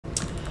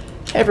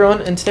Hey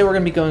everyone, and today we're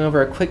going to be going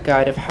over a quick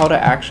guide of how to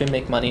actually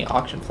make money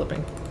auction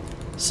flipping.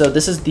 So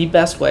this is the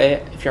best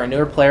way if you're a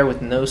newer player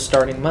with no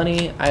starting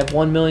money. I have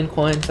 1 million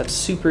coins. That's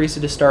super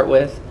easy to start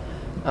with.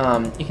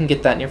 You can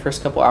get that in your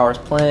first couple hours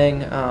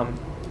playing.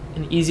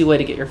 An easy way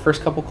to get your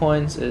first couple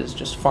coins is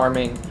just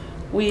farming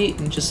wheat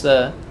and just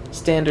the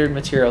standard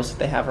materials that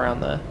they have around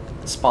the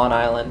spawn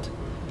island.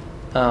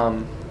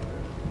 And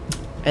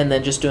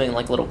then just doing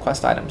like little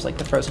quest items like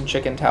the frozen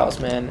chicken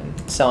talisman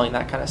and selling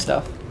that kind of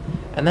stuff.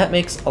 And that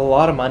makes a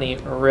lot of money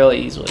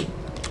really easily.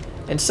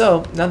 And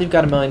so, now that you've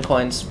got 1 million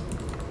coins,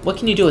 what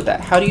can you do with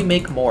that? How do you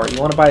make more? You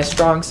want to buy a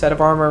strong set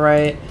of armor,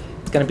 right?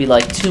 It's going to be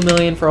like 2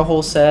 million for a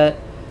whole set.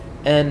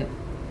 And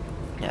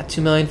yeah,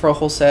 2 million for a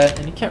whole set,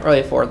 and you can't really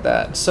afford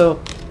that. So,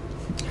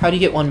 how do you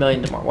get 1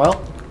 million to more?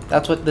 Well,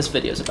 that's what this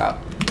video is about.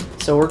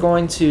 So we're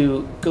going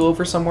to go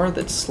over somewhere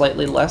that's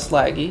slightly less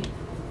laggy.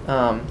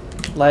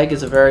 Lag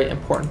is a very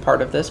important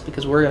part of this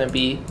because we're going to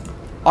be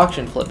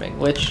auction flipping,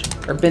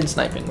 or bin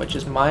sniping, which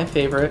is my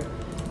favorite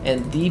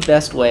and the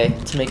best way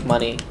to make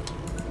money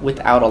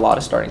without a lot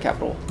of starting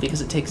capital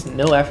because it takes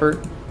no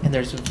effort and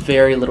there's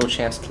very little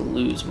chance to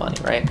lose money,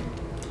 right?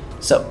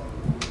 So,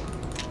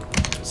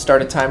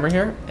 start a timer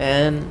here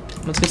and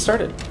let's get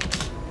started.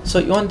 So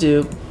what you want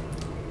to do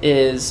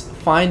is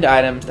find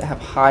items that have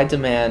high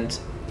demand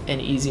and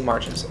easy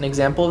margins. An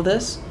example of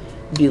this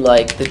would be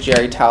like the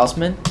Jerry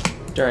talisman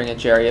during a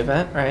Jerry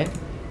event, right?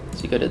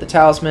 So you go to the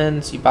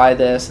talismans, you buy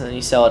this, and then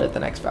you sell it at the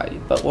next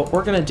value. But what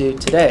we're going to do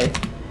today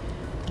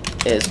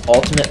is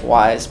Ultimate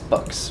Wise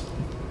books.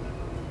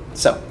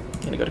 So I'm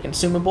going to go to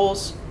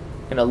consumables,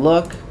 we're going to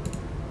look,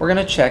 we're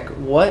going to check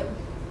what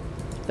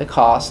the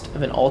cost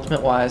of an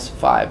Ultimate Wise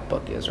 5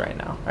 book is right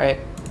now,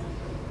 right?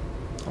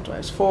 Ultimate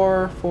Wise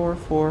 4, 4,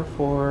 4,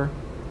 4,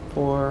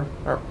 4,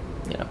 or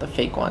you know, the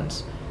fake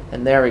ones.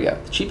 And there we go.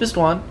 The cheapest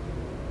one,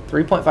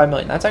 3.5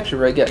 million. That's actually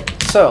really good.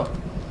 So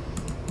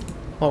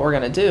what we're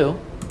going to do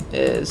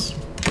is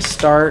to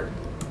start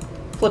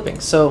flipping.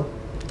 So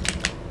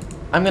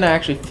I'm going to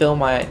actually fill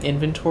my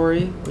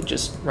inventory with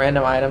just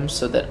random items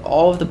so that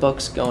all of the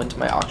books go into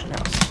my auction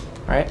house.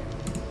 Alright?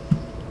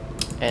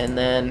 And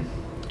then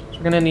so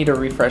we're going to need to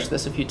refresh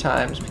this a few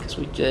times because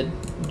we did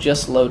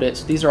just load it.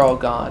 So these are all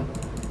gone.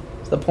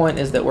 So the point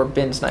is that we're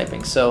bin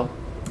sniping. So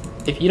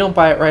if you don't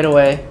buy it right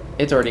away,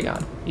 it's already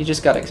gone. You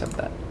just got to accept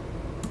that.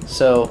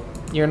 So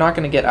you're not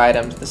going to get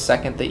items the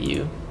second that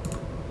you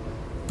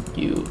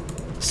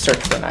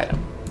search for an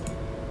item.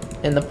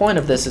 And the point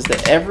of this is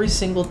that every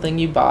single thing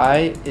you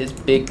buy is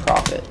big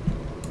profit.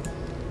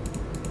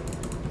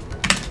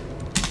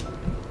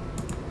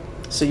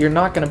 So you're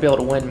not going to be able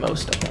to win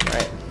most of them,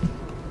 right?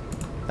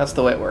 That's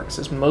the way it works,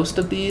 is most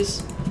of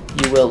these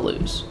you will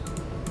lose.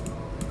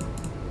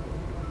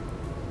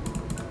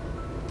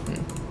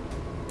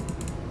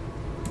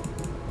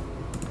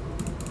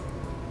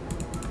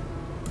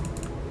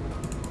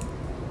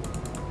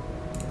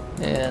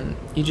 And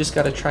you just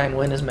got to try and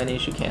win as many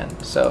as you can.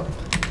 So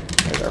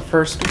there's our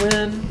first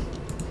win.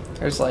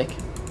 There's like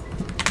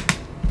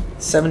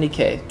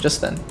 70k just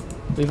then.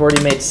 We've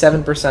already made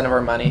 7% of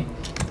our money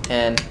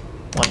in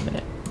 1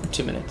 minute,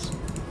 2 minutes.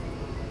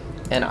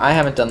 And I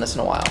haven't done this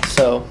in a while,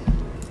 so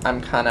I'm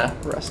kind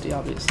of rusty,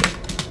 obviously.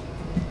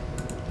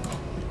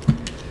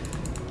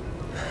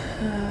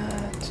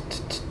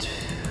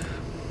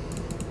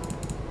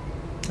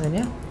 And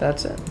yeah,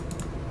 that's it.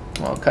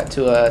 I'll cut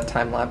to a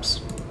time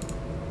lapse.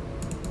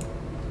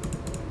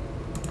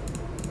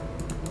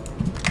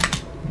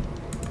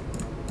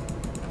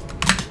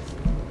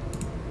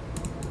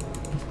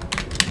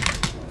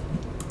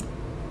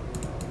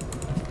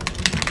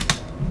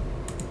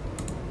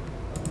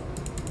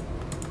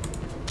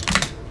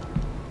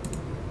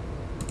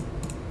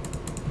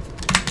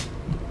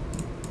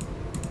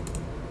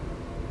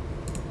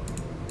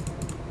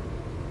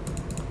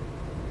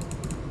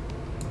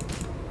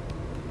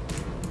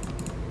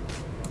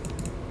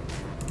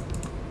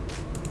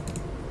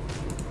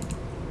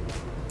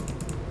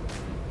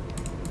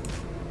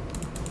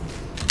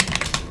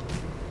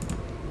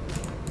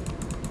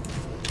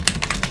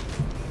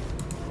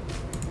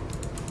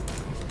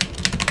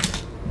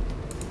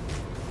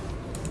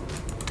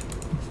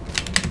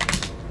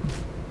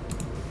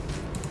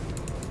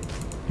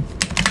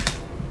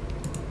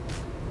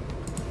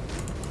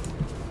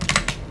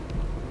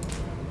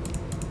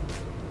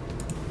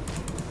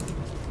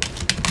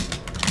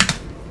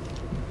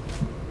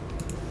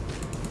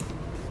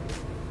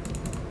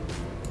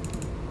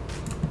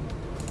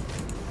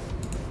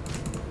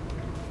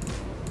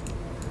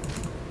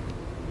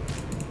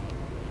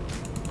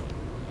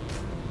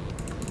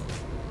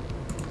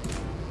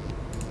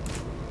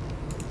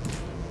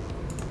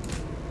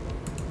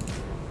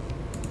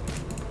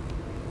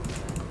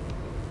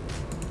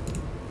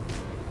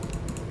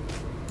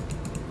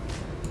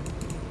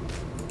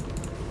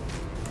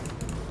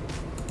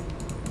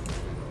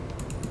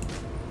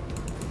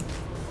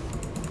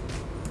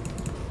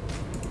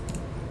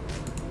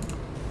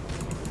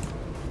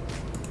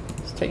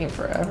 Taking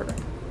forever.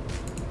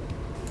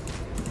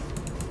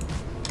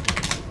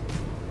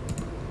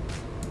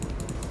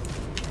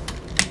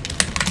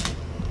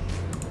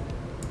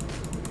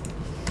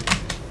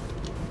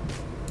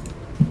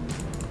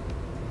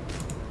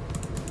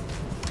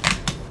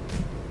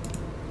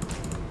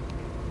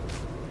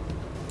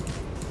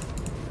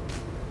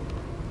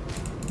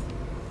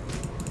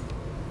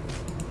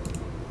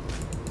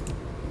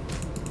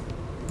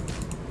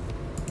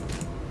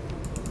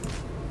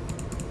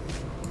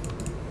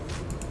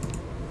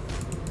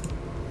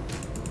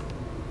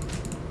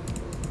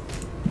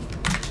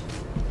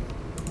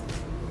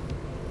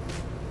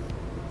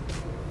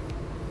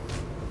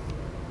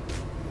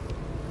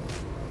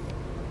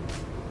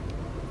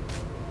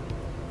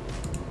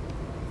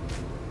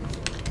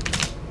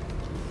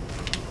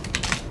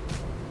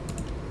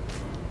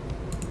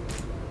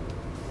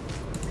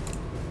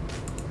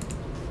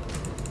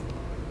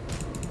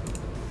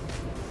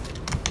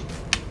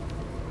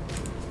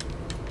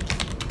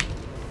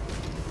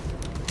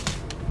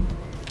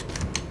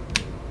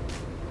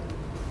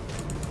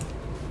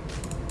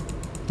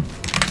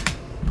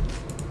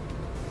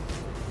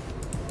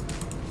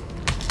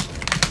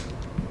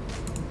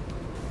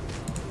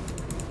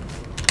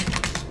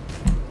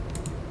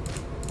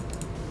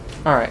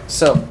 Alright,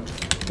 so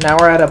now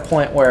we're at a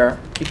point where,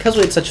 because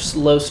we had such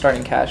low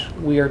starting cash,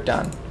 we are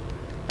done.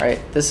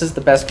 Alright, this is the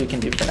best we can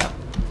do for now.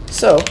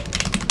 So,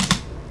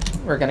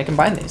 we're going to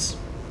combine these.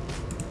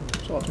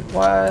 So ultimate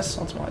wise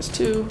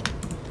 2,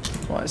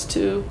 wise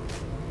 2,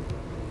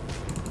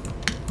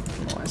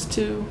 wise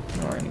 2,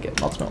 and we're going to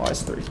get ultimate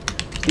wise 3.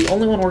 The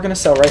only one we're going to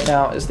sell right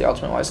now is the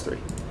ultimate wise 3.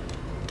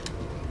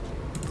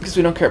 Because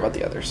we don't care about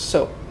the others.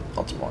 So,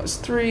 ultimate wise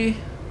 3,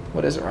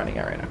 what is it running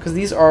at right now? Because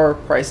these are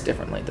priced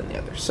differently than the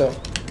others. So,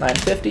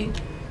 950.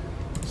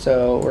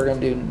 So, we're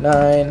going to do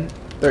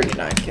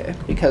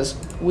 939k. Because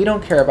we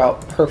don't care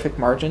about perfect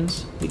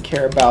margins. We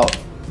care about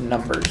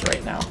numbers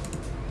right now.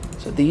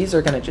 So, these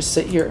are going to just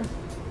sit here.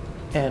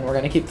 And we're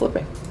going to keep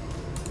flipping.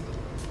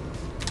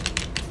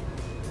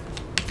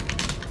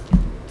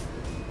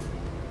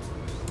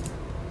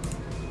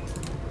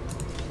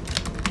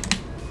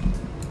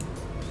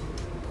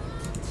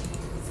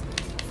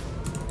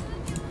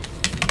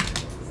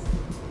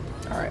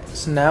 Alright,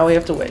 so now we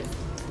have to wait.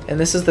 And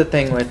this is the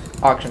thing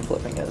with auction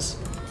flipping is,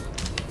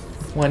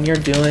 when you're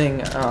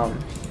doing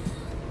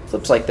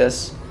flips like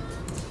this,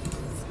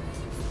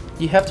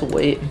 you have to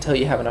wait until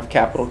you have enough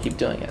capital to keep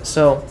doing it.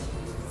 So,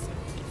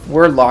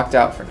 we're locked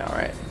out for now,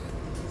 right?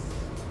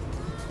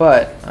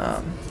 But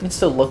you can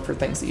still look for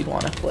things that you'd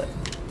want to flip.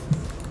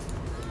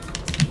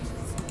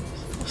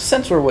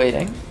 Since we're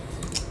waiting,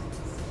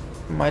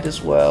 might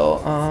as well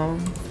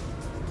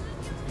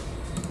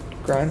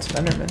grind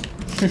some Enderman.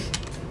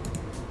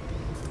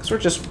 Because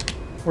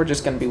we're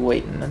just going to be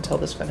waiting until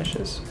this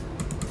finishes.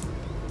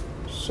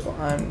 So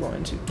I'm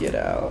going to get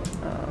out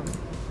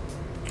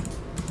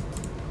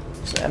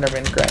some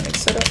Enderman grinding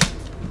setup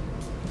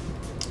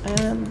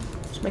and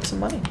let's make some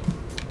money.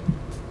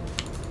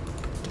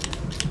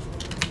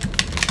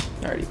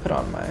 I already put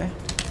on my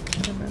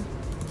Enderman.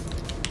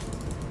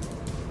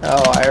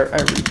 Oh, I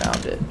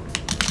rebound it.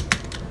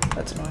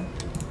 That's annoying.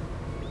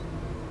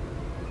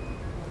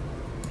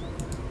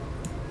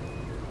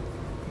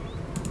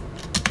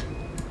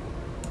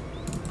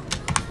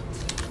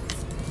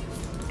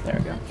 There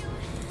we go.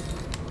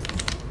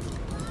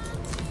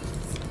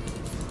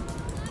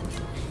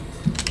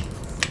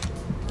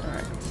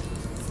 Alright.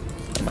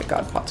 Oh my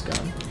god, pot's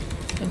gone.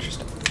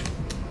 Interesting.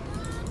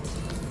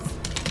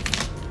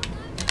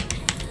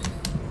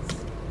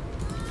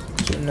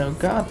 So no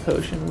god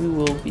potion, we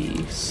will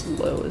be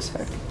slow as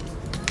heck.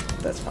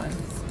 That's fine.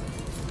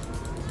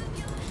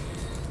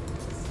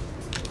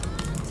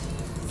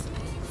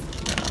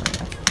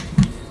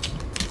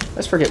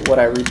 Let's forget what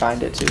I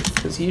rebind it to,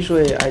 because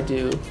usually I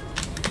do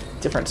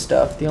different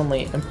stuff. The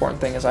only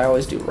important thing is I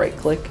always do right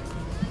click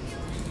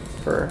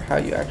for how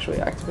you actually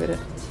activate it.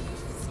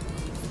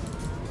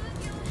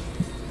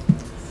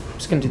 I'm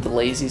just gonna do the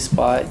lazy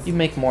spot. You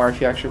make more if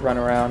you actually run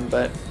around,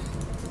 but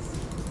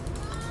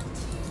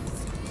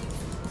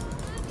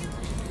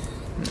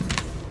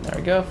there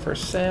we go,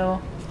 first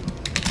sale.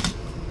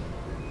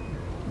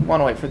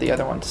 Want to wait for the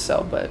other one to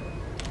sell, but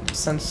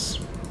since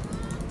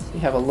we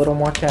have a little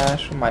more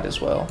cash, we might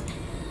as well.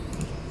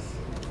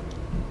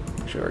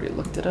 Actually, already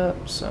looked it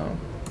up, so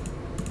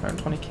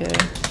 120k.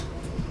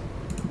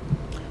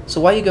 So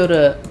why you go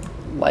to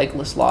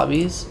legless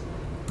lobbies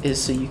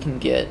is so you can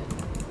get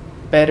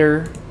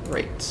better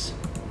rates,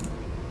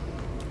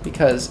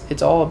 because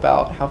it's all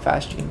about how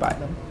fast you can buy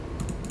them.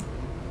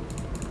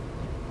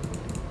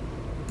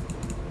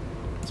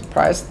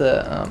 Surprised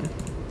the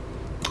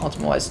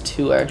Ultimate Wise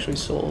 2 actually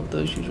sold.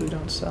 Those usually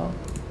don't sell.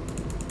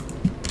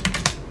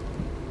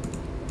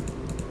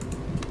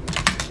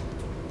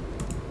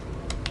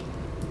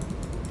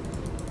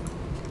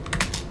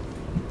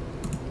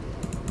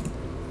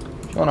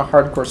 If you want to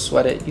hardcore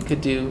sweat it, you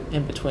could do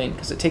in between,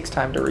 because it takes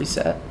time to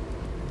reset.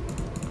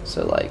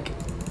 So like,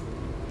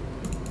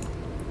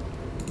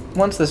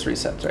 once this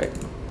resets, right,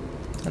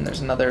 and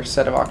there's another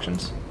set of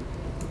auctions,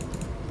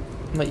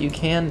 what you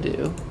can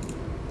do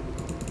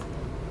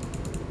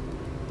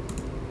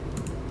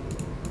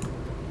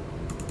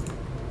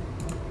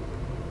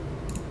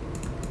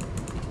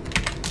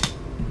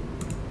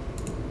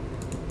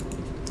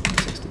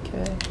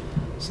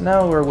so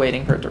now we're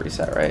waiting for it to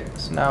reset, right?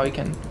 So now we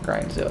can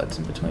grind zealots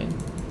in between.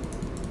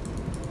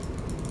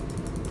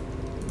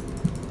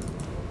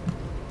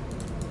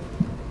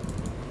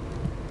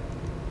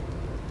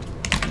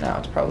 Now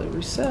it's probably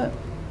reset.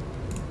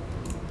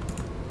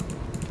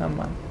 Come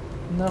on.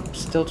 Nope,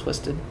 still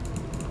twisted.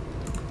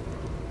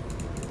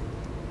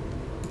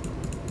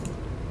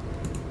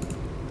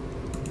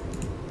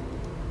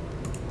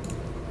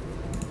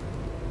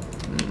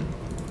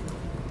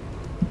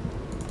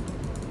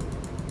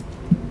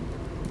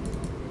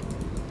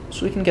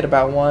 So we can get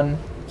about one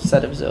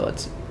set of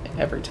zealots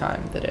every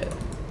time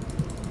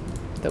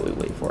that we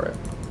wait for it.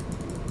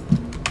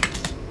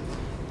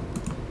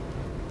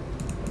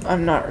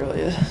 I'm not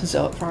really a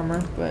zealot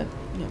farmer, but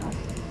you know.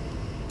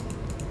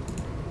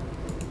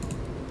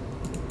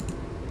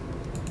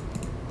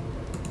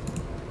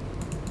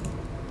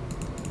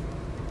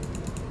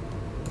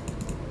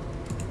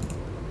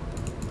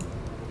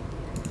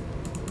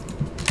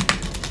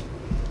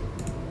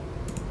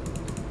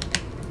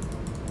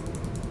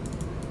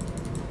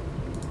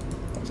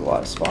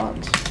 lot of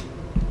spawns.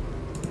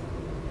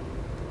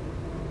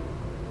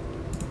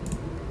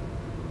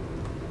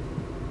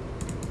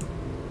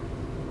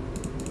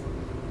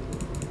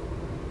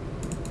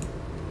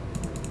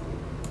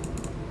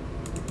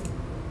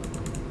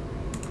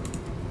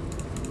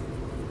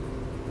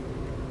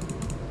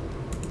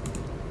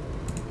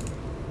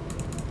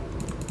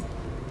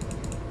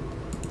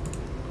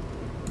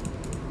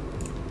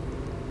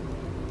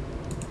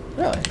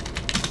 Really?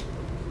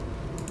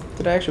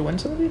 Did I actually win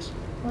some of these?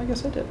 Well, I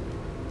guess I did.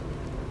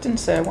 Didn't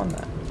say I won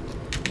that.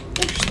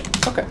 Interesting.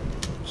 Okay.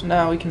 So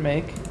now we can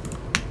make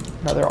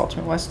another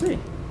Ultimate Wise 3.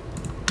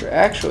 They're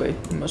actually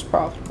the most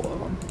profitable of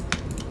them.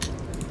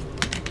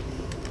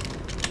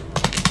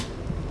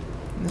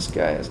 And this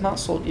guy is not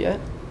sold yet.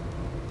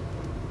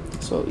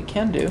 So what we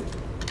can do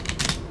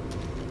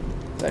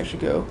is actually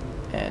go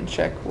and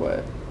check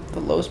what the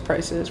lowest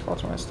price is for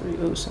Ultimate Wise 3.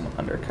 Ooh, someone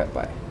undercut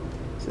by.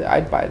 So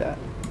I'd buy that.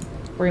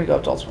 We're going to go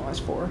up to Ultimate Wise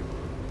 4.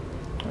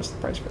 What's the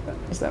price for that?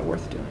 Is that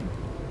worth doing?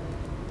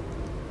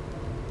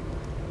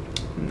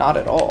 Not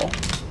at all.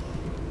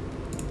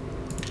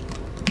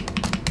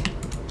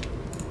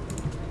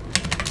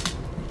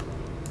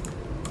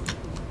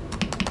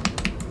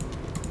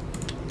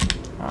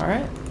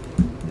 Alright.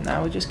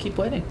 Now we just keep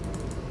waiting.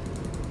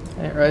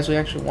 I didn't realize we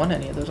actually won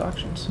any of those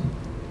auctions.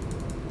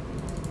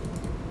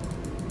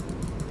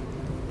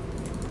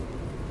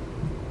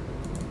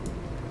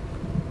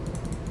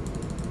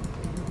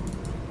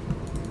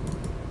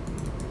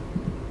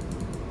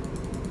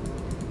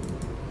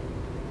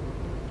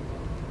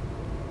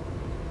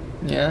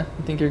 Yeah,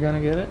 you think you're gonna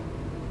get it?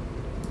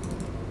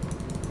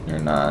 You're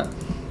not.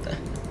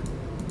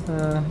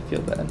 I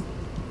feel bad.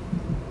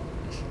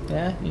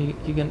 Yeah, you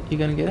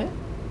gonna get it?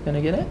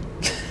 Gonna get it?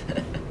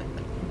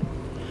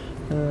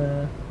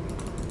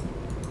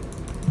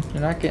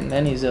 You're not getting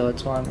any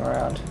zealots while I'm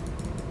around.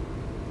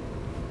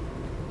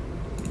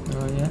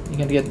 Oh yeah, you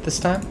gonna get it this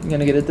time? You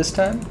gonna get it this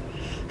time?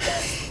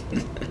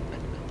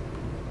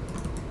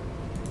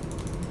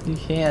 You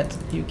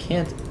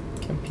can't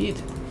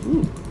compete.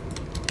 Ooh.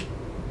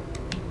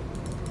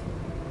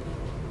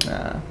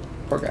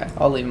 Poor guy.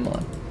 I'll leave him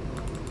alone.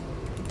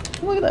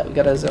 Look at that, we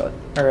got a zealot,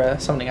 or a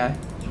summoning eye.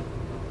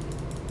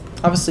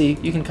 Obviously,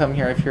 you can come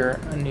here if you're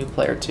a new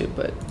player too,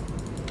 but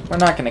we're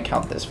not going to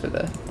count this for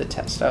the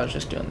test. I was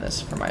just doing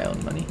this for my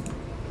own money.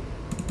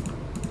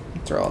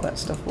 Throw all that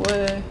stuff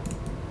away.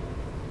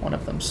 One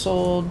of them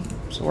sold,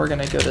 so we're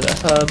going to go to the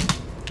hub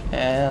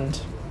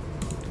and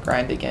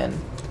grind again,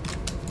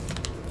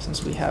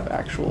 since we have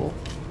actual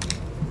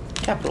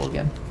capital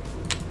again.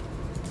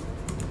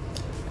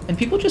 And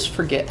people just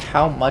forget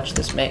how much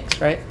this makes,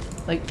 right?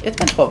 Like, it's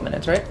been 12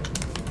 minutes, right?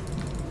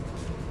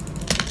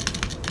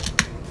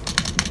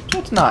 So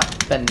it's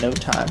not been no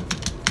time.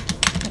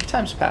 Like,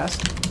 time's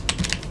passed.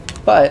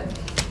 But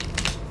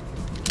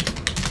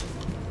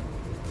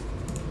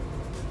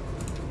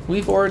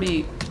we've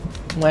already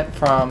went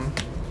from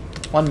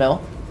 1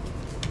 mil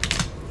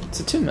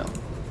to 2 mil.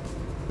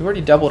 We've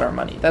already doubled our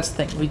money. That's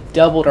the thing. We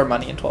doubled our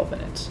money in 12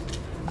 minutes.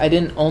 I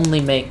didn't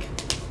only make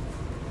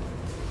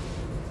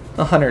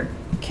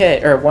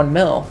 100K or 1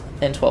 mil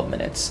in 12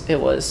 minutes. It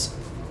was,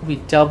 we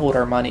doubled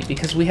our money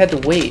because we had to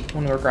wait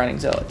when we were grinding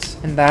zealots,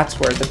 and that's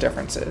where the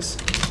difference is.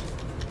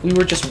 We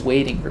were just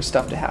waiting for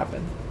stuff to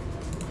happen.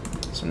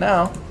 So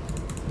now,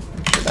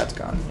 I'm sure that's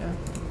gone, yeah.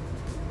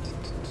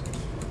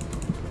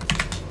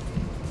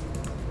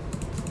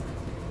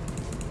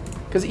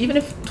 Because even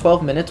if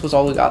 12 minutes was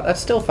all we got, that's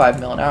still 5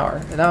 mil an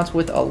hour, and now it's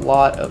with a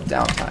lot of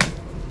downtime.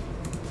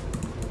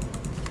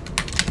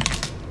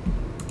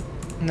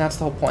 And that's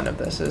the whole point of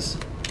this, is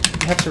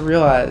you have to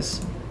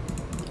realize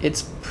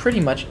it's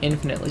pretty much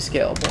infinitely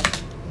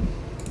scalable.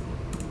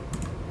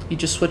 You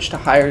just switch to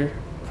higher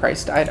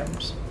priced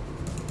items.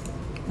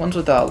 Ones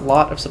with a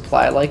lot of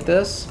supply like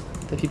this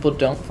that people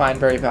don't find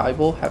very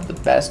valuable have the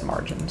best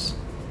margins.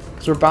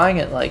 Because we're buying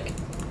at like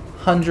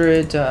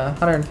 100 to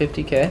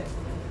 150K,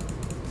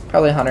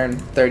 probably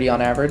 130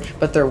 on average,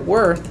 but they're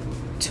worth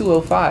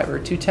 205 or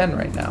 210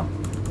 right now.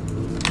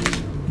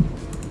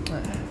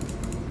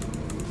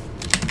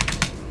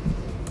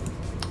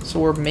 So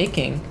we're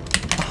making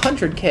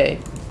 100K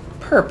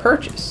per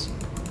purchase.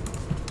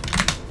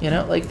 You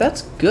know, like,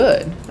 that's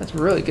good. That's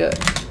really good.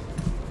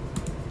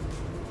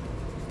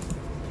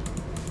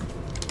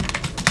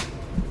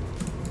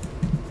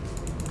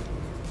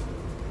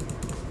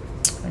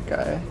 That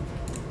guy.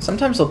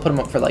 Sometimes they'll put them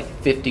up for like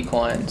 50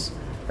 coins,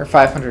 or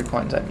 500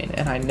 coins, I mean,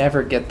 and I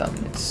never get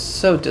them. It's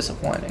so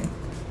disappointing.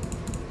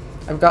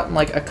 I've gotten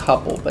like a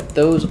couple, but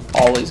those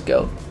always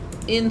go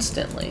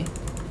instantly.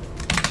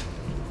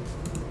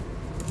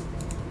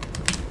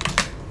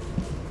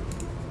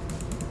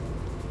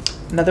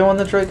 Another one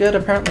that's really good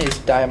apparently is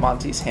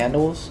Diamante's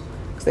handles,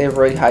 because they have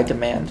really high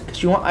demand.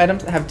 Because you want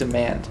items that have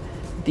demand.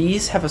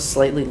 These have a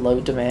slightly low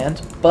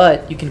demand,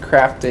 but you can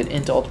craft it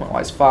into Ultimate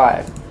Wise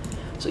 5.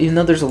 So even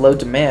though there's a low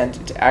demand,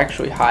 it's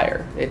actually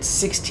higher. It's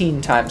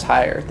 16 times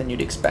higher than you'd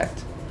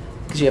expect,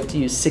 because you have to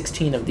use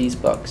 16 of these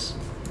books.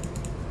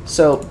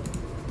 So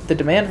the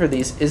demand for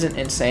these isn't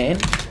insane,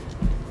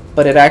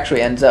 but it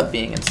actually ends up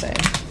being insane.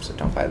 So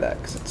don't buy that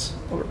because it's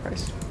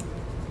overpriced.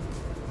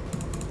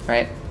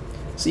 Right?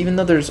 So even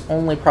though there's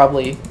only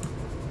probably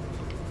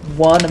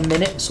 1 a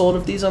minute sold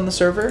of these on the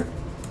server,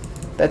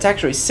 that's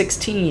actually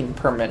 16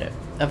 per minute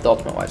of the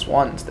Ultimate Wise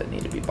 1s that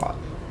need to be bought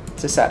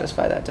to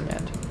satisfy that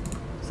demand.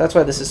 So that's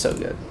why this is so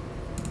good.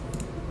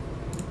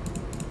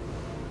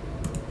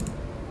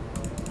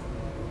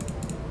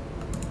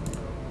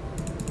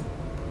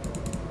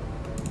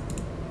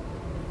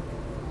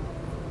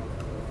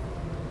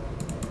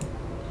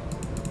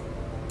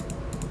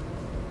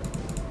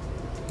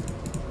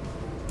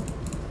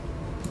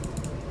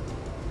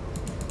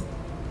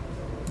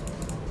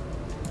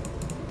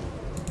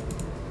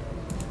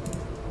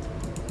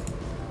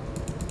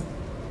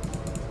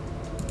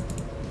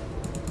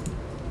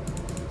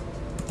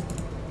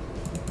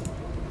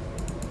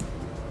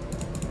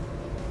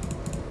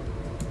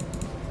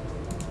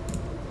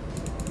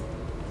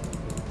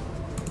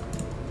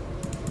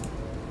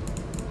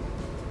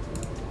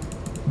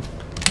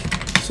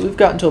 So we've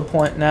gotten to a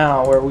point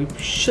now where we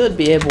should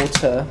be able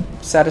to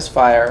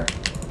satisfy our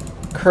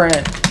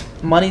current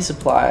money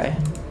supply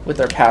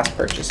with our past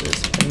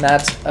purchases, and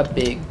that's a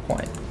big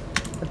point.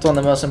 That's one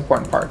of the most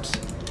important parts,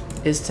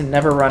 is to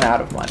never run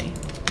out of money.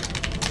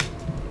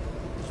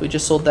 So we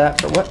just sold that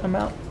for what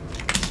amount?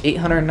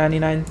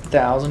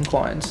 899,000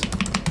 coins.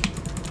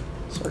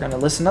 So we're going to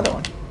list another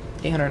one.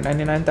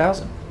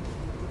 899,000.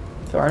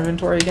 Fill our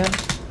inventory again,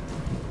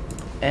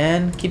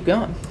 and keep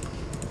going.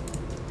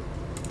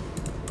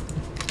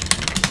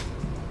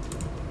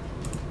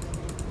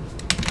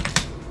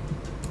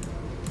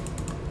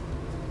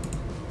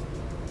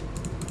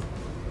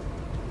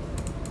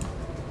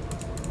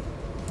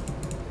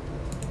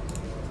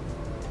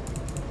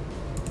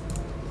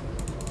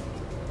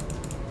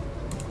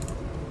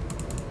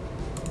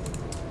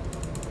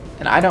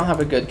 And I don't have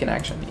a good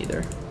connection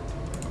either.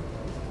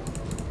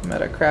 I'm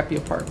at a crappy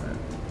apartment.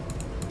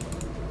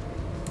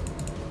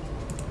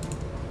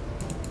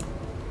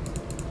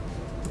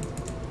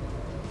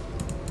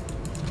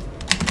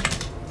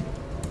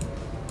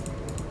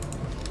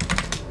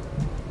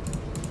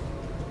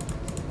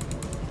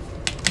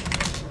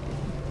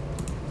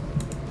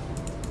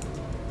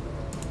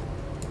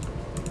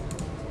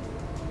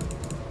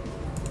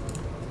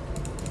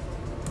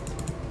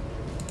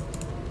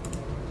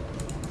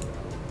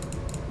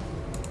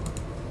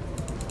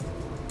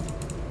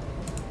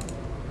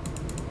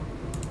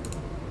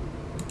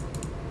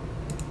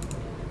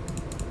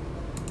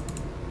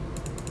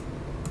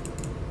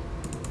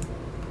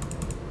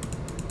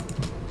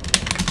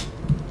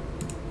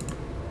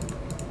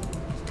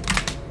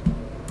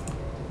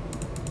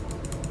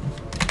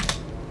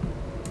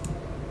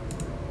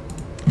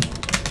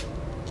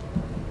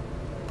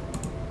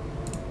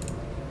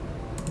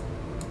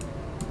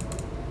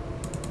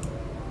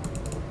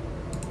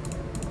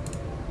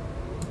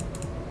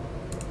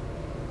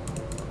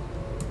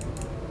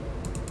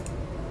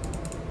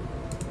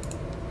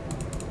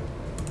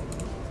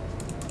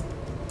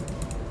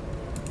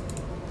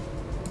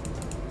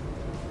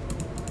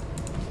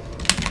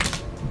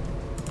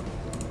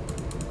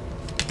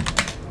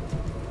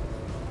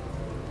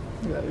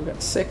 We've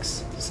got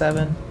 6,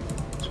 7.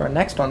 So our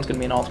next one's going to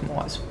be an Ultimate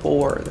Wise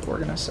 4 that we're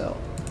going to sell.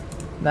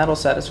 And that'll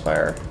satisfy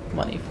our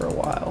money for a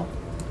while.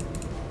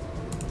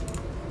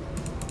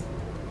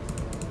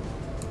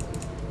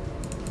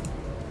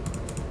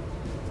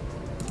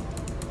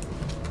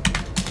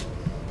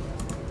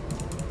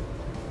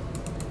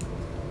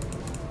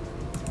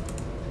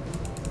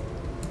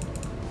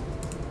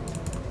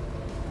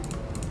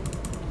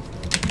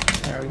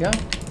 There we go.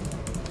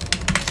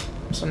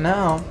 So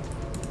now,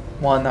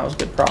 1, that was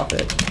good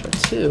profit, but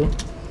 2,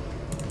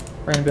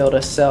 we're going to be able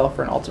to sell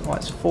for an Ultimate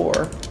Wise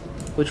 4,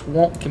 which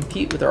won't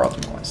compete with our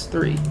Ultimate Wise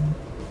 3.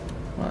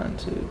 1,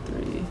 2,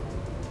 3.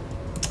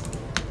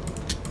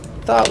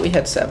 Thought we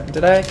had 7.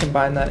 Did I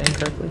combine that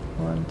incorrectly?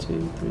 1,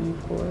 2, 3,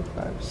 4,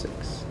 5,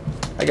 6.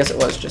 I guess it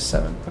was just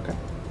 7. Okay.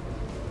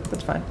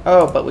 That's fine.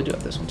 Oh, but we do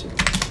have this one too.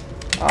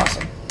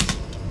 Awesome.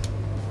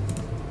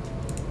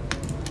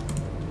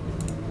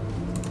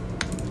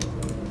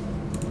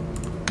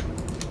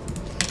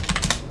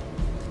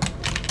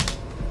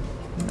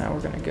 Now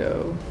we're going to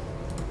go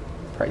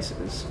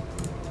prices.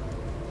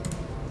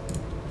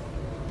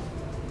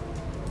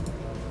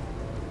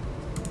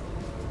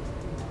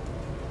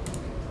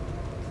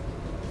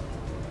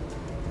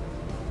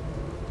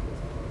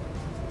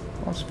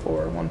 Almost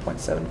 4,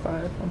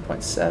 1.75,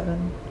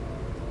 1.7,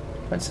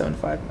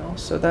 0.75 mil.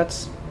 So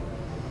that's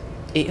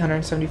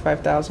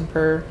 875,000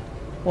 per.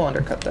 We'll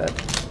undercut that.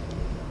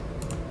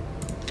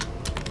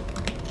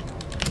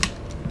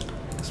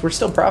 So we're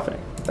still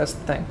profiting. That's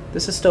the thing.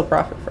 This is still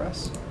profit for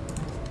us.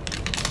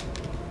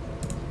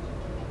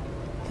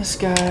 This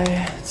guy,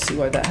 let's see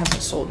why that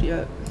hasn't sold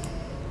yet.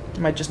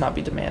 There might just not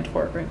be demand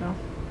for it right now.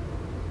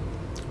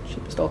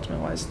 Cheapest Ultimate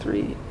Wise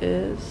 3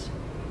 is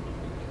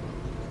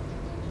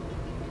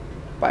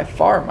by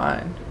far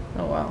mine.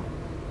 Oh wow.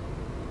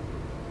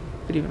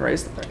 Could even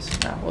raise the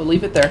price. Now we'll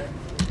leave it there.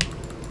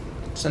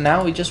 So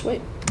now we just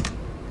wait.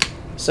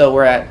 So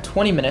we're at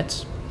 20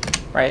 minutes.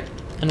 right?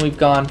 And we've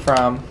gone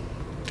from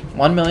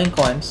 1 million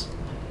coins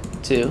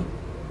to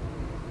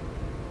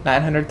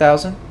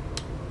 900,000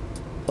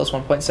 plus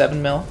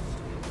 1.7 mil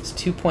is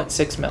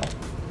 2.6 mil.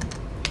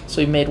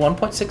 So we made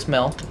 1.6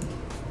 mil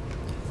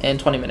in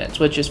 20 minutes,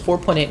 which is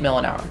 4.8 mil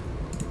an hour.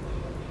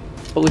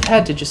 But we've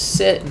had to just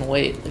sit and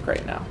wait like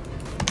right now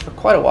for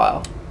quite a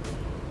while.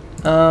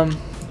 Let's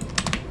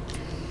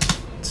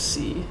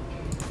see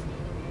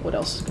what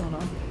else is going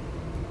on.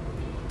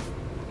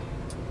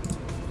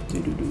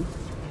 Doo-doo-doo.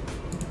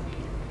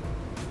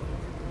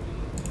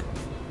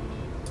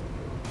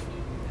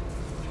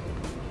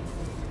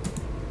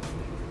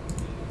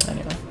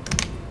 Anyway,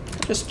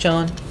 just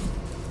chilling,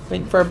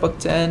 waiting for our book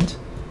to end.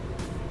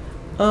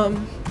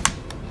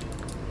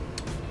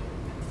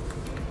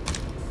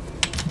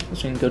 So we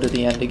can go to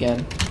the end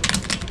again.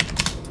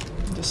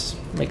 Just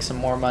make some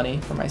more money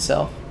for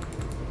myself.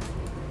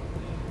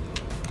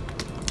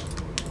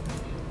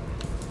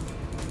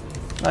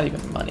 Not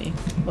even money,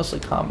 mostly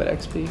combat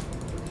XP.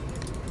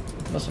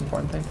 Most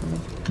important thing for me.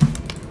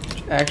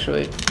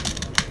 Actually,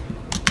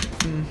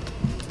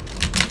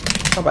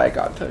 I'll buy a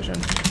god potion.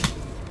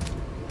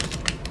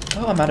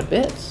 Oh, I'm out of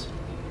bits.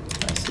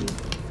 I see.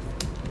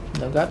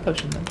 No god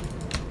potion then.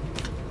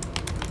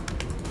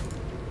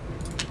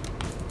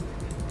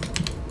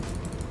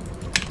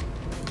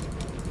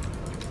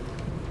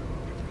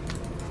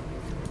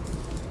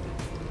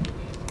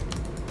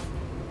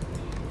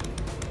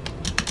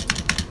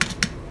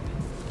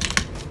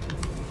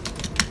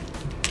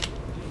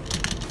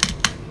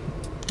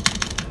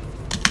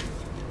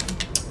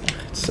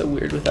 It's so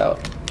weird without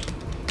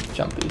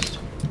jump boost.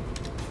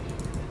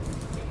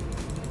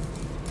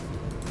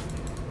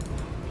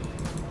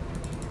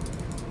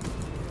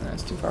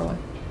 That's too far away.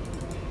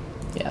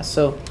 Yeah,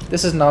 so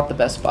this is not the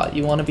best spot.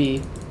 You want to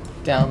be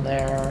down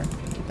there,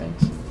 do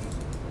things.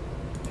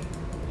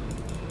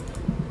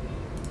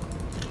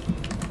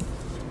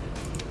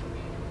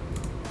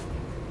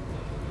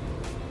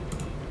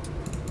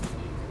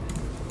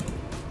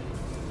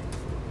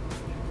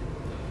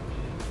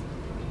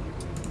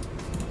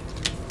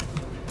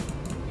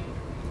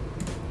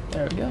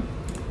 There we go.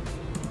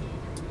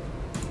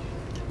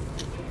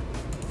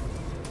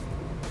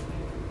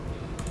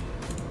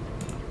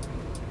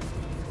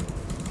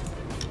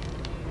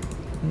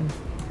 I'm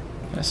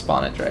gonna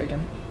spawn a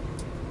dragon.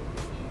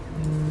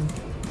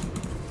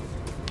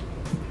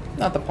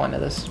 Not the point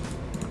of this.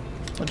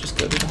 We'll just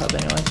go to the hub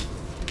anyway.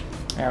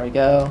 There we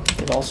go.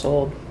 They've all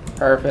sold.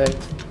 Perfect.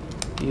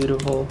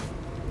 Beautiful.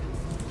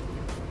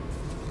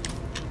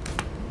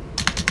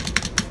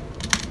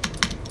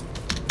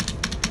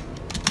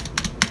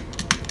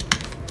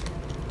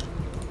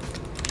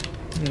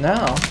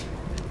 Now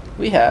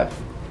we have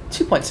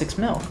 2.6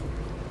 mil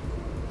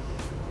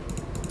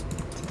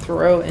to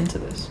throw into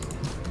this.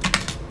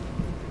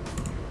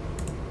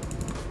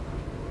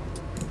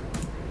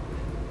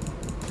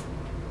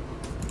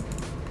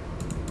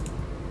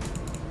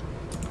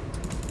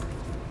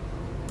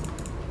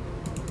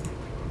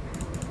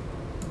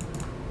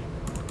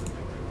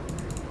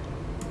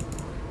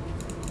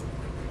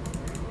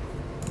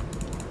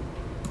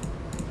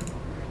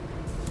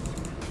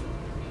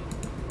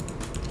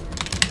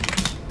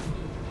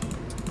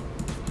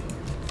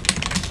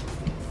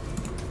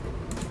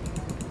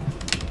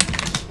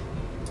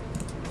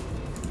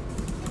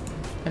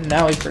 And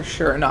now we for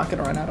sure are not going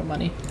to run out of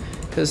money,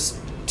 because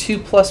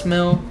 2+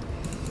 mil,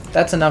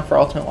 that's enough for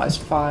Ultimate Wise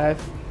 5,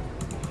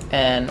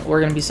 and we're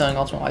going to be selling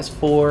Ultimate Wise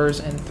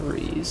 4s and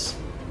 3s,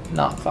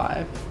 not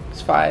 5,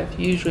 because 5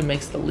 usually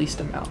makes the least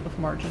amount of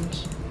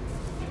margins.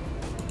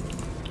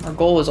 Our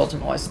goal is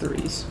Ultimate Wise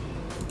 3s,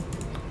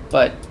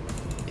 but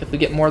if we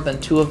get more than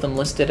 2 of them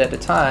listed at a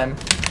time,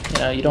 you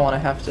know, you don't want to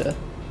have to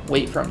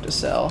wait for them to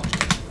sell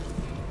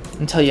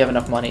until you have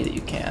enough money that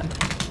you can.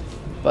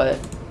 But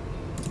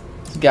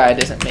this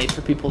guide isn't made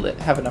for people that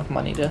have enough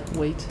money to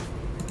wait.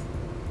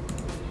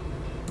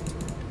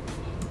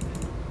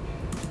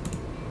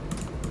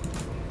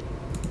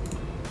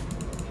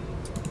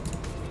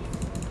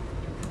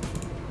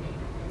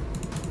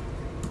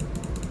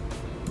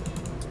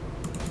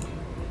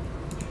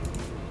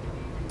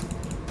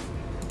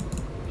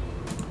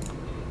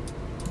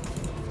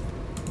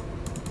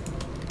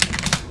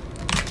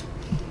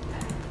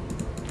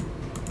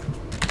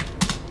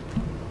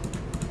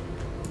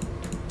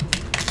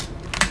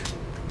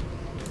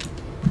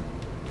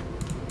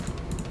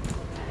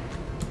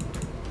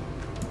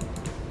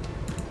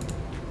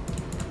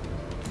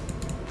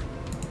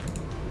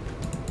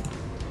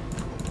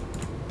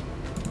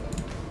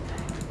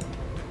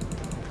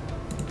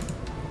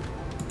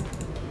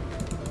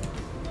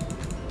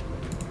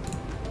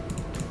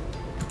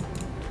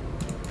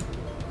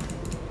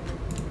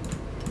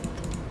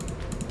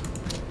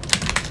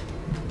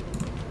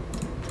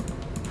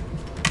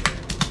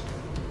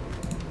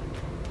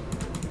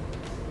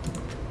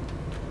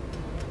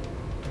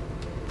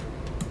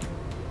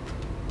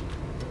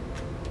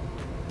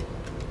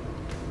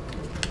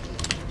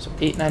 So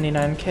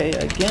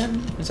 899K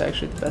again is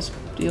actually the best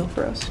deal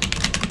for us.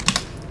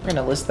 We're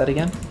gonna list that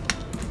again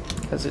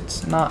because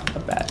it's not a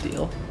bad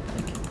deal.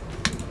 I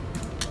think.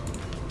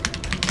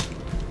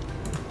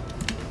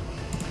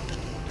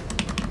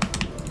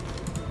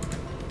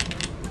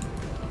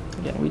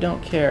 Again, we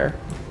don't care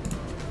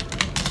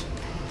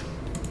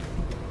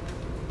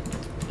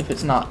if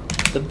it's not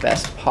the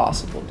best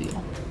possible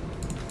deal.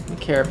 We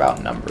care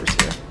about numbers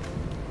here.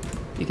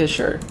 Because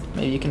sure,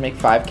 maybe you can make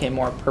 5K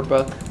more per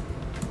book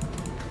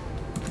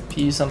if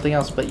you use something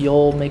else, but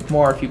you'll make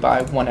more if you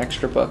buy one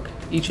extra book.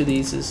 Each of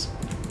these is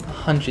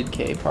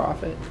 100K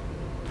profit.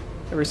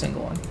 Every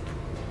single one.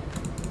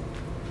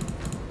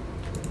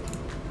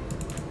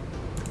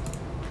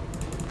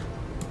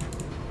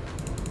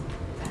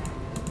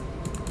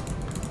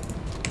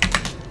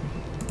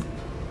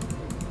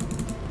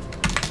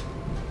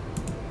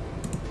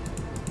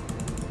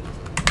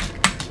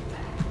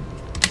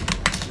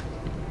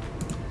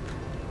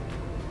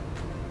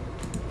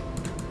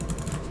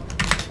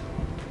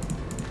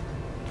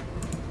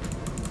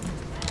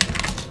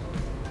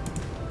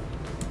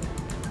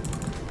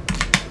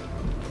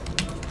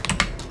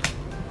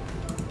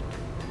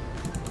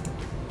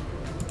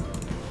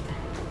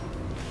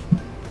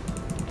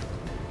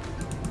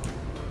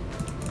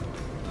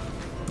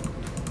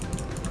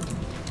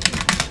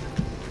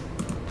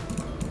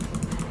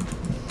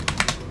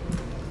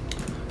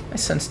 My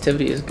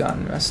sensitivity has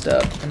gotten messed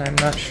up, and I'm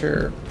not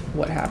sure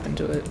what happened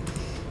to it.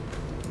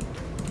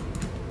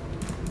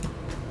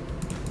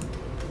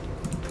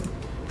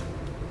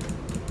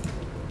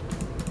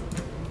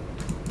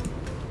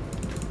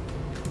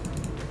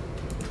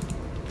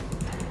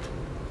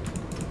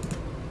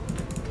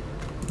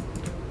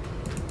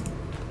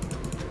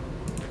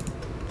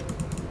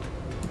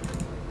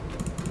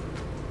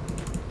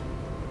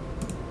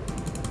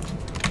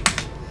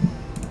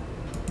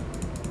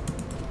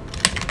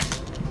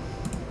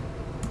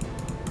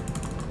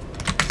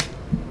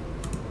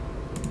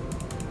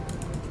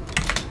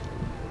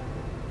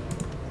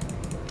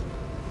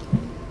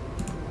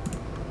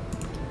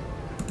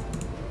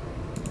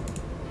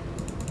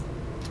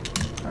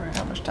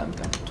 How much time's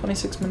gone?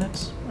 26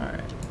 minutes.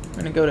 Alright. I'm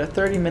gonna go to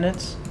 30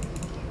 minutes.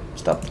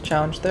 Stop the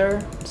challenge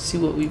there. See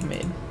what we've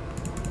made.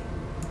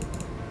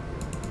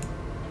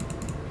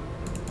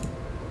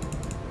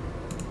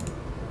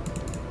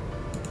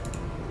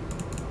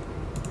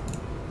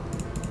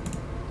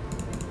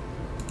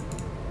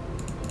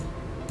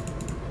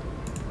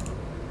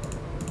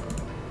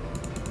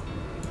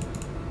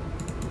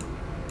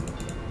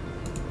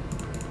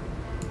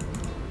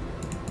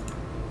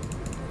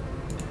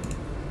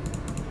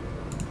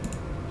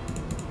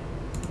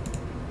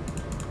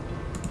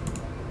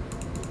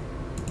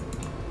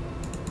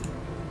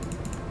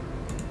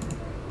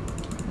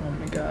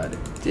 God,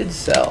 it did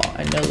sell.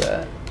 I know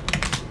that.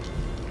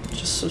 It's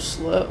just so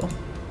slow.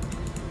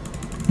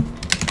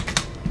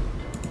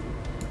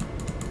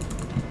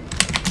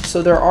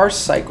 So there are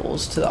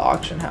cycles to the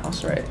auction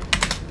house, right?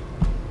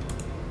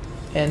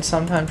 And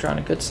sometimes you're on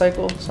a good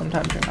cycle,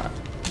 sometimes you're not.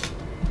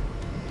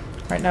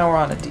 Right now we're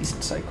on a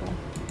decent cycle.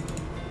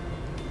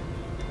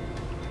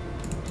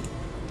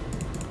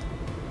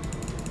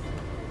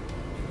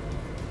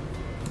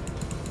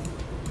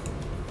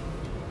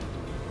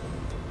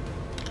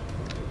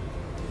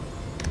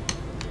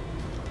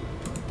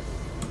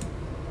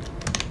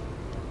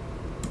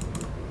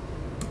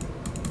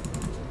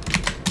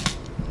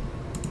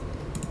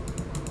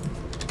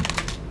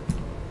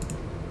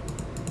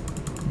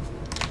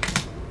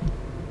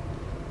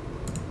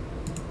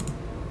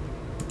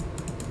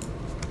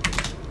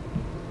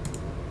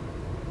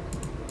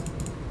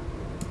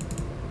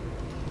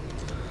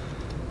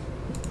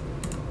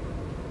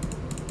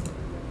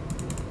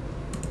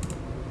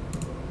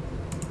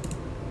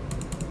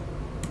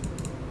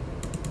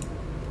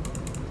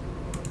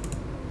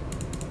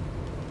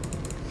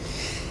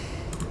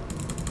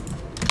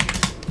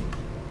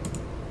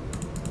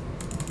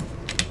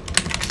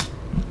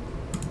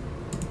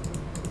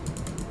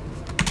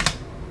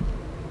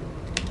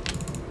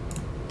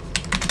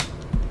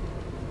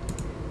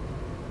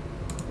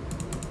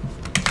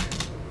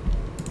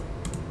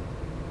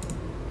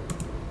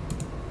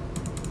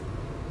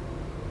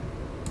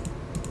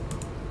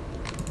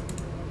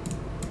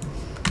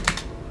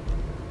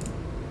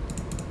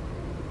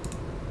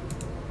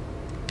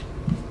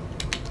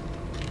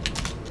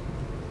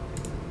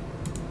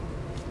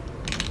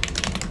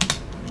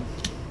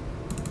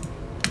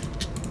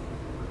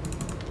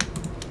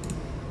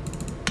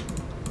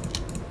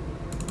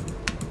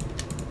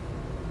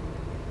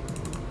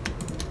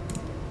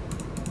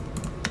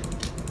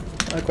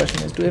 My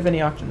question is, do we have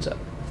any auctions up?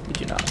 We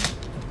do not.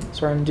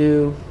 So we're going to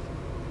do...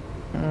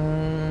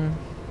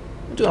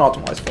 we'll do an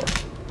optimized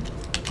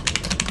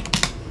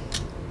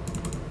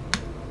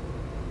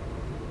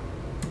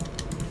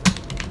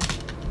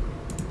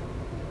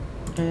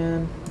 4.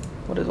 And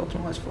what is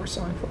optimized 4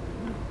 selling for?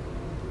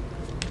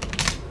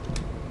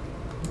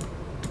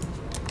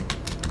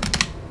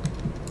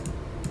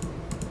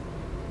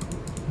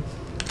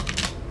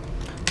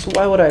 So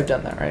why would I have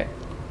done that, right?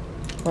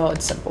 Well,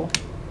 it's simple.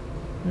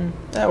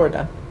 Yeah, we're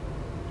done.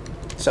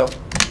 So,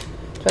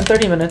 spend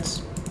 30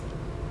 minutes.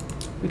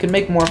 We could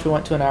make more if we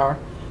went to an hour,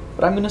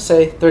 but I'm going to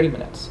say 30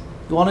 minutes.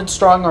 You wanted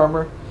strong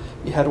armor.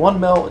 You had 1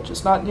 mil, which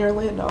is not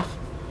nearly enough.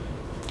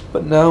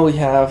 But now we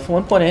have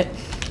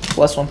 1.8.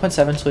 plus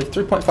 1.7, so we have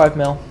 3.5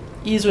 mil,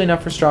 easily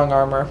enough for strong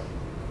armor,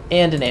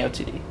 and an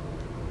AOTD.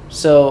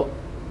 So,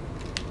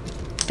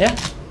 yeah,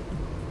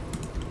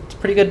 it's a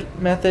pretty good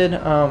method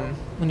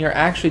when you're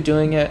actually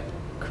doing it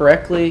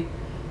correctly.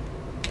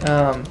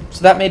 So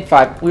that made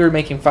we were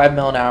making 5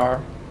 mil an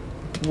hour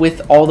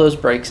with all those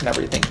breaks and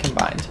everything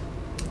combined.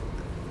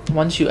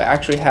 Once you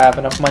actually have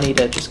enough money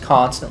to just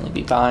constantly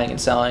be buying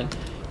and selling,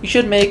 you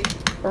should make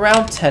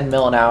around 10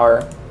 mil an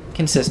hour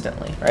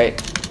consistently,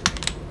 right?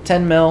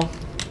 10 mil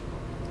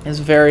is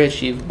very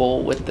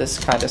achievable with this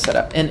kind of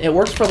setup, and it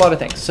works for a lot of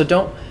things. So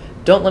don't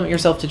limit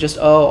yourself to just,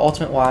 oh,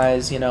 ultimate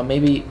wise, you know,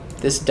 maybe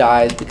this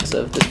dies because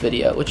of this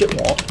video, which it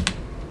won't.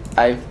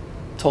 I've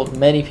told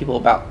many people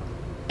about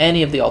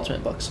any of the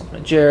ultimate books,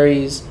 Ultimate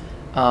Jerry's,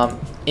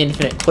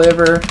 Infinite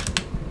Quiver,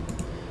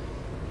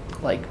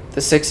 like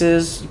the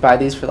 6s. You buy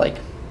these for like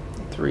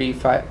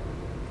 5.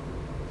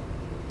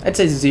 I'd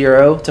say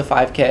 0 to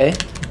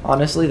 5K.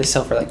 Honestly, they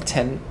sell for like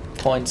 10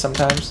 coins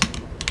sometimes.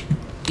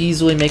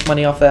 Easily make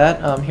money off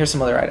that. Here's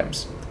some other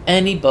items.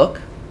 Any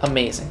book,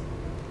 amazing,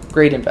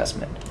 great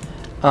investment.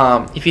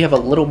 If you have a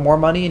little more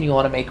money and you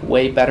want to make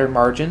way better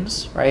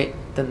margins, right,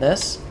 than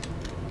this,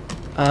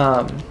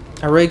 a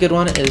really good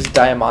one is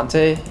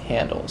Diamante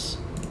handles.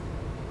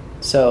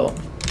 So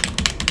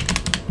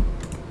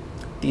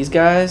these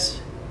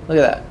guys, look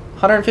at that,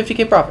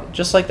 150K profit,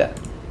 just like that.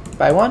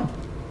 Buy one,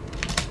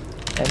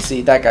 and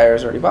see, that guy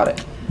has already bought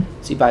it.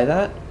 So you buy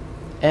that,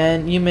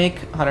 and you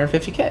make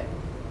 150K.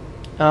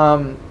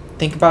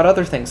 Think about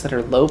other things that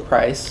are low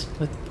price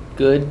with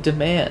good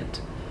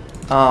demand.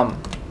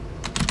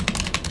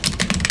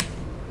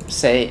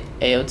 Say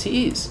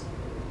AOTs.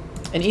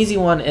 An easy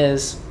one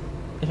is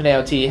if an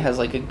AOT has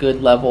like a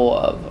good level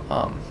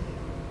of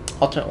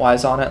Ultimate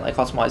Wise on it, like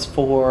Ultimate Wise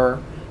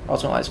 4,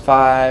 Ultimate Wise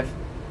 5.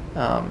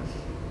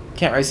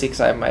 Can't really see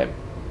because I have my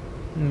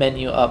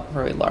menu up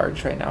really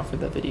large right now for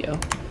the video,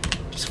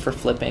 just for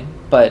flipping.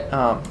 But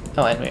oh,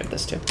 and we have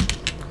this too.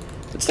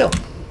 But still,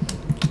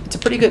 it's a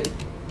pretty good,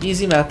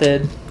 easy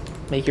method.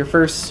 Make your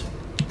first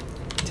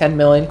 10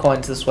 million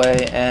coins this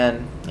way,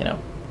 and you know,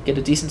 get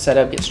a decent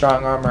setup, get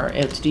strong armor,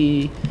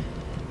 AOTD,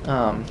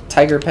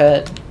 tiger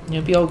pet.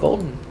 You'll be all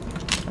golden.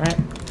 All right,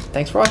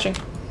 thanks for watching.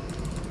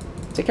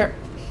 Take care.